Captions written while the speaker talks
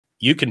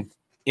you can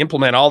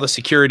implement all the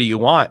security you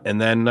want,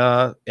 and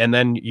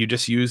then you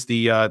just use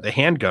the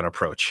handgun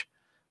approach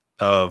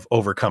of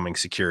overcoming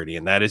security,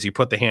 and that is you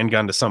put the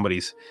handgun to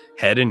somebody's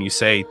head and you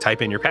say,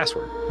 type in your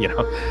password, you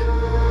know.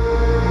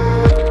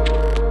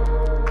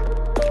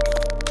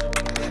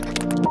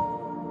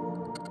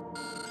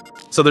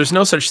 So there's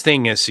no such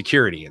thing as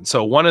security. And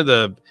so one of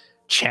the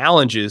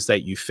challenges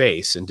that you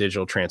face in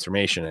digital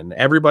transformation, and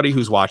everybody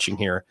who's watching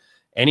here,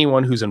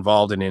 anyone who's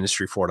involved in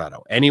Industry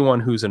 4.0,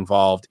 anyone who's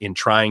involved in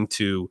trying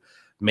to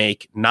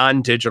make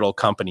non-digital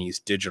companies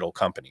digital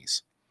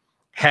companies,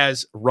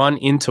 has run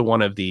into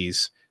one of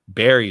these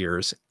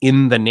barriers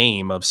in the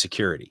name of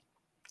security.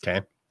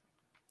 Okay.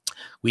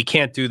 We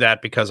can't do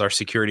that because our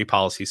security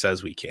policy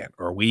says we can't,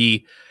 or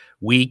we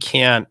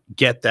can't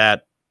get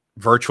that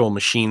virtual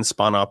machine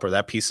spun up or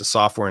that piece of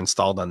software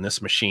installed on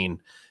this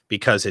machine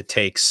because it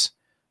takes,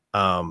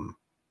 we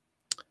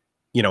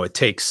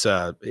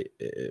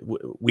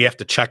have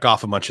to check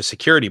off a bunch of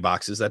security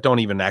boxes that don't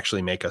even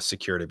actually make us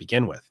secure to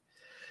begin with.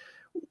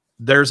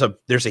 There's a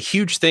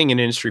huge thing in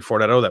Industry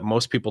 4.0 that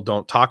most people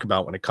don't talk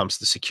about when it comes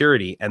to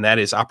security, and that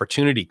is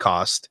opportunity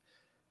cost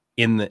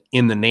in the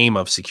name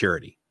of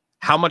security.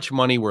 How much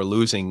money we're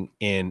losing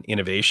in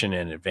innovation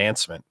and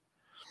advancement,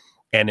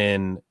 and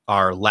in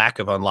our lack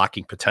of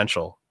unlocking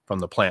potential from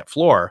the plant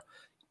floor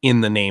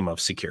in the name of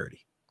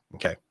security.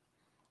 Okay.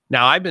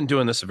 Now, I've been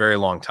doing this a very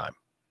long time.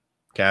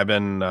 Okay.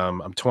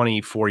 I'm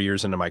 24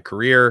 years into my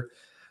career.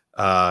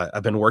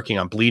 I've been working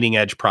on bleeding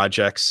edge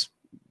projects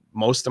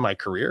most of my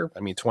career. I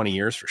mean, 20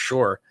 years for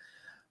sure.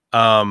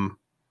 And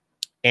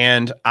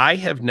I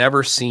have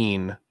never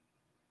seen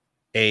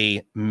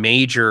a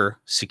major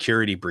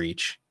security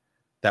breach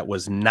that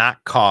was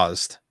not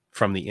caused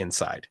from the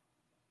inside.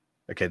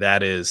 Okay.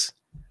 That is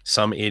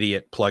some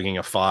idiot plugging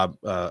a fob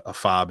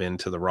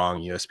into the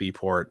wrong USB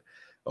port,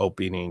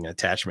 opening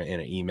attachment in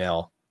an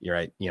email. You're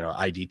right. You know,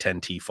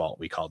 ID10T fault.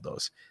 We called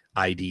those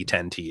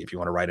ID10T. If you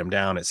want to write them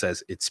down, it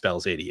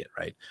spells idiot,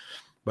 right?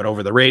 But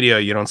over the radio,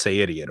 you don't say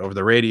idiot. Over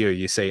the radio,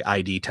 you say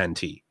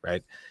ID10T,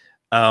 right?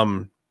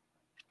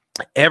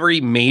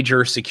 Every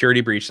major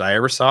security breach that I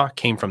ever saw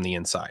came from the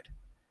inside,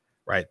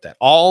 right? That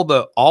all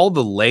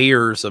the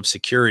layers of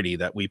security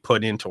that we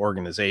put into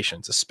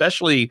organizations,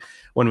 especially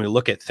when we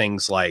look at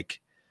things like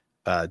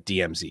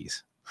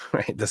DMZs,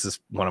 right? This is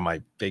one of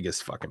my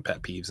biggest fucking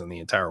pet peeves in the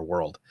entire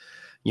world.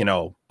 You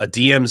know, a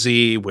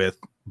DMZ with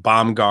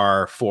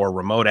BombGuard for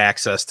remote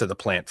access to the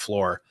plant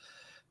floor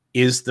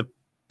is the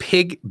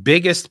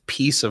biggest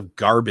piece of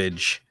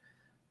garbage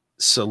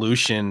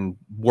solution,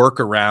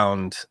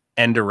 workaround,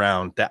 end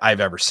around that I've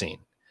ever seen.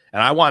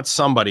 And I want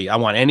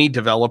any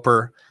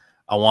developer,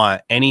 I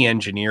want any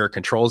engineer,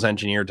 controls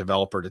engineer,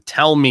 developer to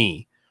tell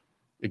me,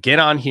 get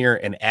on here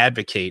and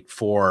advocate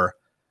for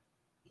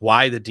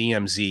why the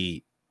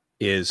DMZ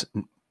is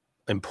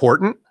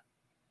important,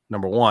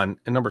 number one,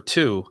 and number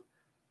two,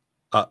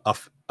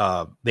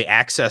 the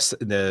access,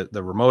 the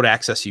remote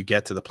access you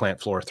get to the plant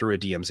floor through a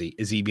DMZ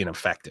is even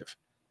effective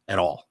at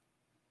all.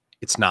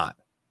 It's not.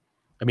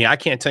 I mean, I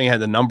can't tell you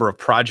the number of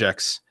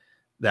projects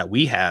that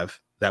we've had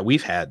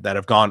that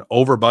have gone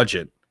over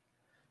budget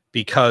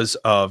because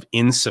of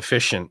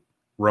insufficient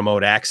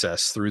remote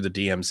access through the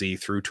DMZ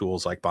through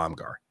tools like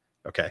BombGuard.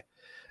 Okay.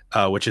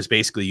 Which is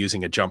basically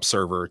using a jump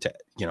server to,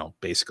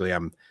 basically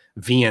I'm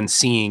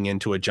VNCing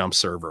into a jump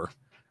server,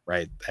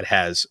 right? That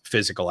has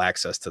physical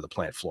access to the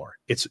plant floor.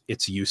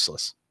 It's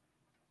useless.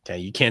 Okay.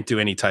 You can't do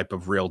any type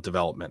of real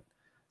development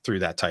through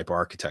that type of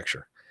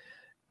architecture,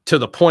 to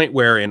the point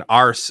where in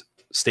our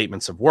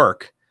statements of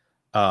work,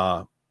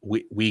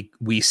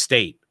 we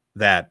state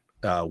that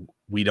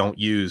we don't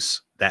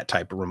use that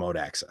type of remote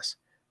access.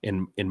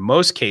 In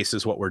most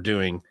cases, what we're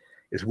doing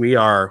is we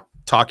are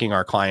talking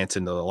our clients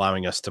into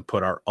allowing us to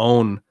put our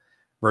own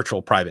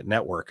virtual private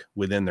network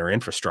within their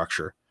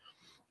infrastructure,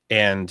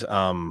 and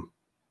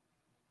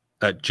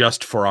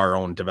just for our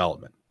own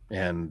development.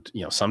 And,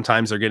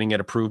 sometimes they're getting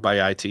it approved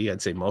by IT.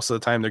 I'd say most of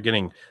the time they're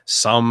getting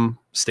some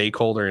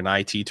stakeholder in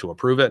IT to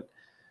approve it.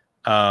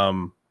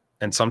 And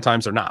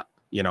sometimes they're not.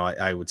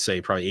 I would say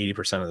probably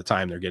 80% of the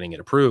time they're getting it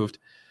approved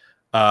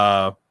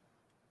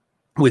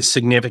with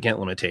significant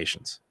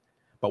limitations.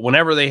 But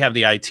whenever they have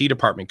the IT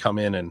department come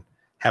in and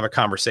have a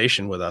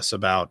conversation with us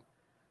about,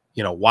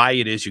 why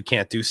it is you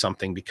can't do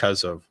something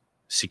because of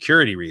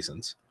security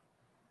reasons,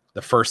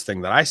 the first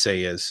thing that I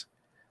say is,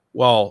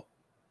 well,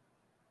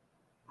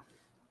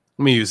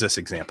 let me use this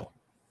example.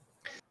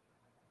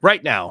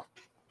 Right now,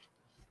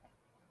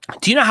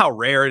 do you know how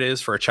rare it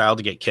is for a child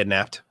to get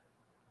kidnapped?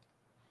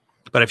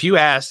 But if you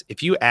ask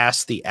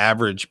the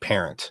average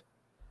parent,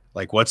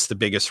 like, what's the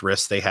biggest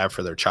risk they have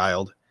for their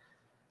child,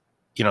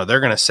 they're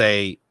going to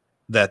say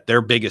that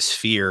their biggest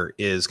fear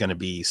is going to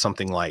be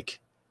something like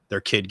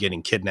their kid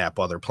getting kidnapped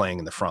while they're playing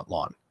in the front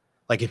lawn.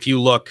 Like, if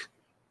you look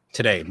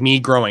today, me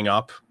growing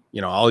up,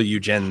 all you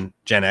Gen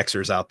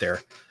Xers out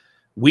there,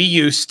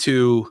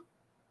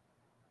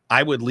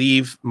 I would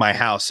leave my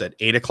house at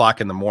 8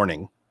 o'clock in the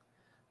morning.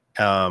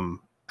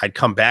 I'd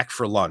come back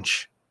for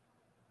lunch,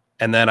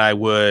 and then I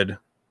would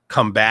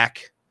come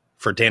back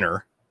for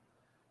dinner,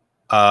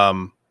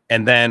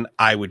 And then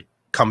I would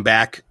come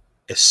back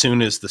as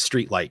soon as the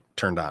street light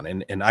turned on.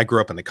 And I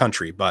grew up in the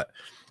country, but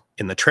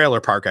in the trailer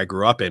park I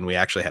grew up in, we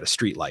actually had a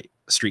street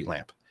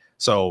lamp.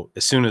 So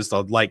as soon as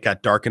the light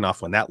got dark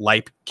enough, when that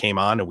light came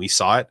on and we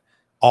saw it,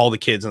 all the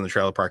kids in the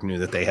trailer park knew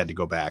that they had to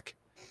go back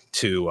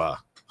to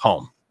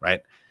home,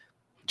 right?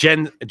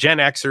 Gen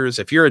Xers,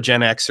 if you're a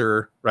Gen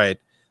Xer, right,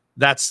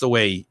 that's the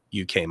way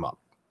you came up.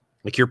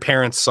 Like your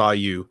parents saw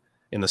you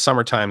in the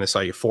summertime, they saw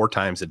you 4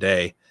 times a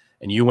day,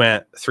 and you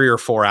went 3 or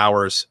 4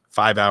 hours,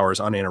 5 hours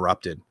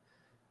uninterrupted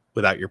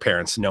without your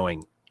parents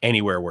knowing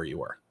anywhere where you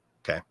were.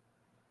 Okay.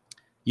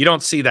 You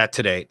don't see that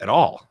today at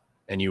all.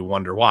 And you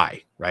wonder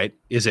why, right?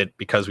 Is it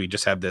because we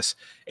just have this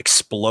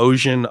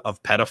explosion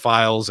of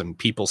pedophiles and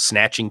people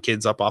snatching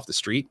kids up off the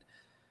street?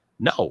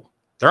 No,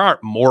 there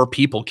aren't more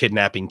people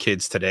kidnapping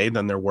kids today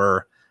than there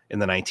were in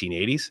the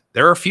 1980s.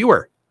 There are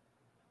fewer.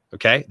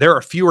 Okay. There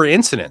are fewer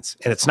incidents,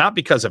 and it's not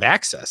because of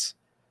access.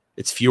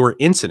 It's fewer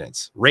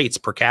incidents, rates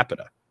per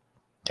capita.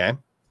 Okay.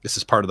 This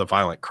is part of the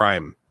violent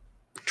crime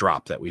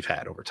drop that we've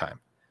had over time.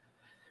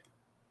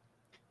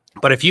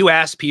 But if you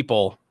ask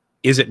people,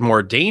 is it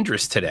more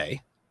dangerous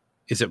today?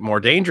 Is it more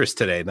dangerous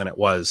today than it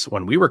was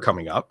when we were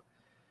coming up?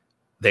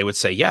 They would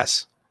say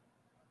yes.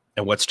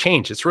 And what's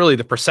changed? It's really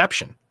the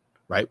perception,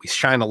 right? We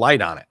shine a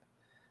light on it.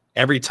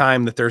 Every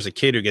time that there's a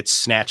kid who gets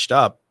snatched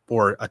up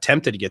or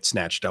attempted to get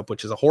snatched up,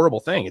 which is a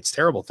horrible thing. It's a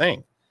terrible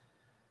thing,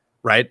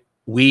 right?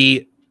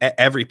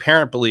 Every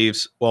parent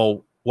believes,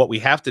 well, what we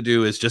have to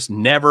do is just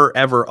never,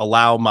 ever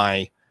allow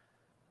my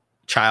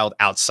child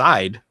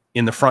outside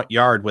in the front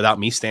yard without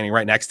me standing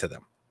right next to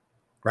them,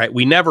 right?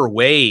 We never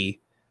weigh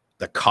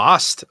the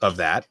cost of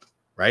that,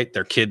 right?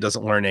 Their kid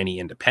doesn't learn any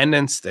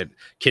independence. Their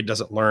kid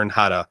doesn't learn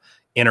how to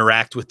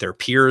interact with their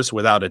peers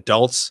without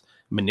adults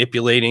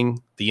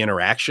manipulating the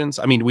interactions.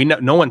 I mean,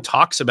 no one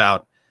talks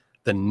about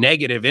the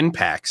negative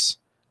impacts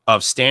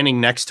of standing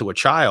next to a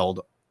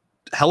child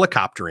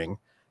helicoptering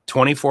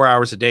 24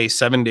 hours a day,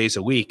 7 days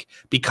a week,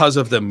 because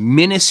of the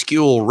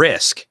minuscule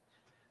risk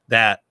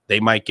that they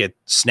might get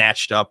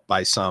snatched up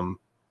by some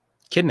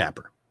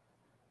kidnapper.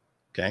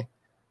 Okay.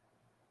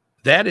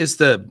 That is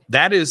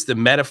the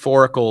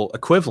metaphorical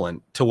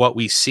equivalent to what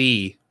we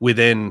see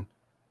within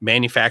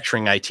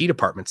manufacturing IT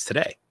departments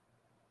today.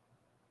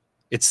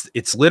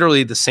 It's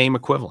literally the same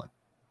equivalent.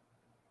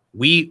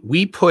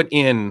 We put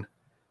in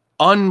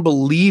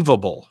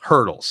unbelievable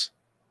hurdles.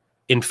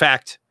 In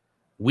fact,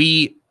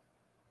 we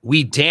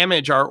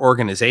damage our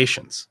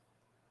organizations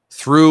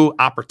through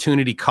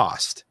opportunity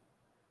cost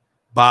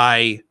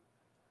by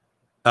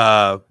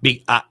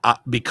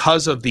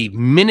because of the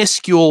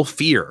minuscule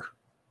fear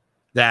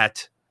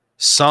that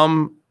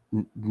some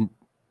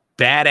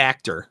bad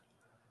actor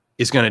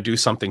is going to do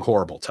something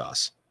horrible to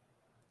us.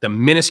 The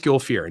minuscule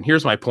fear. And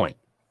here's my point.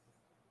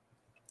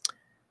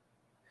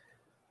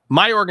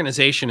 My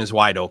organization is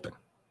wide open.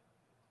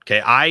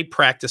 Okay. I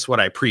practice what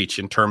I preach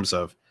in terms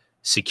of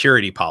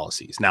security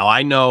policies. Now,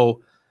 I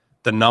know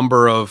the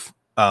number of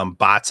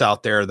bots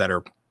out there that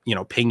are,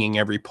 pinging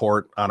every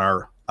port on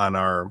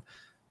our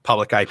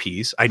public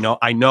IPs. I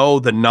know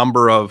the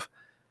number of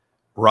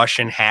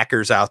Russian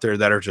hackers out there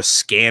that are just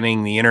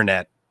scanning the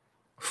internet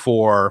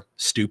for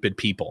stupid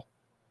people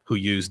who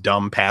use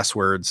dumb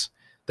passwords,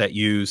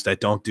 that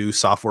don't do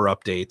software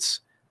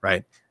updates,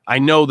 right? I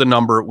know the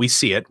number. We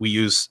see it. We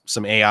use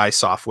some AI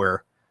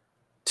software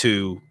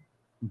to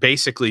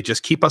basically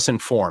just keep us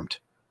informed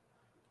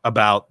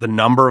about the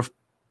number of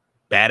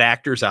bad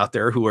actors out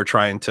there who are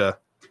trying to,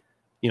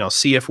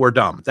 see if we're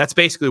dumb. That's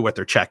basically what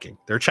they're checking.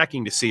 They're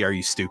checking to see, are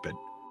you stupid?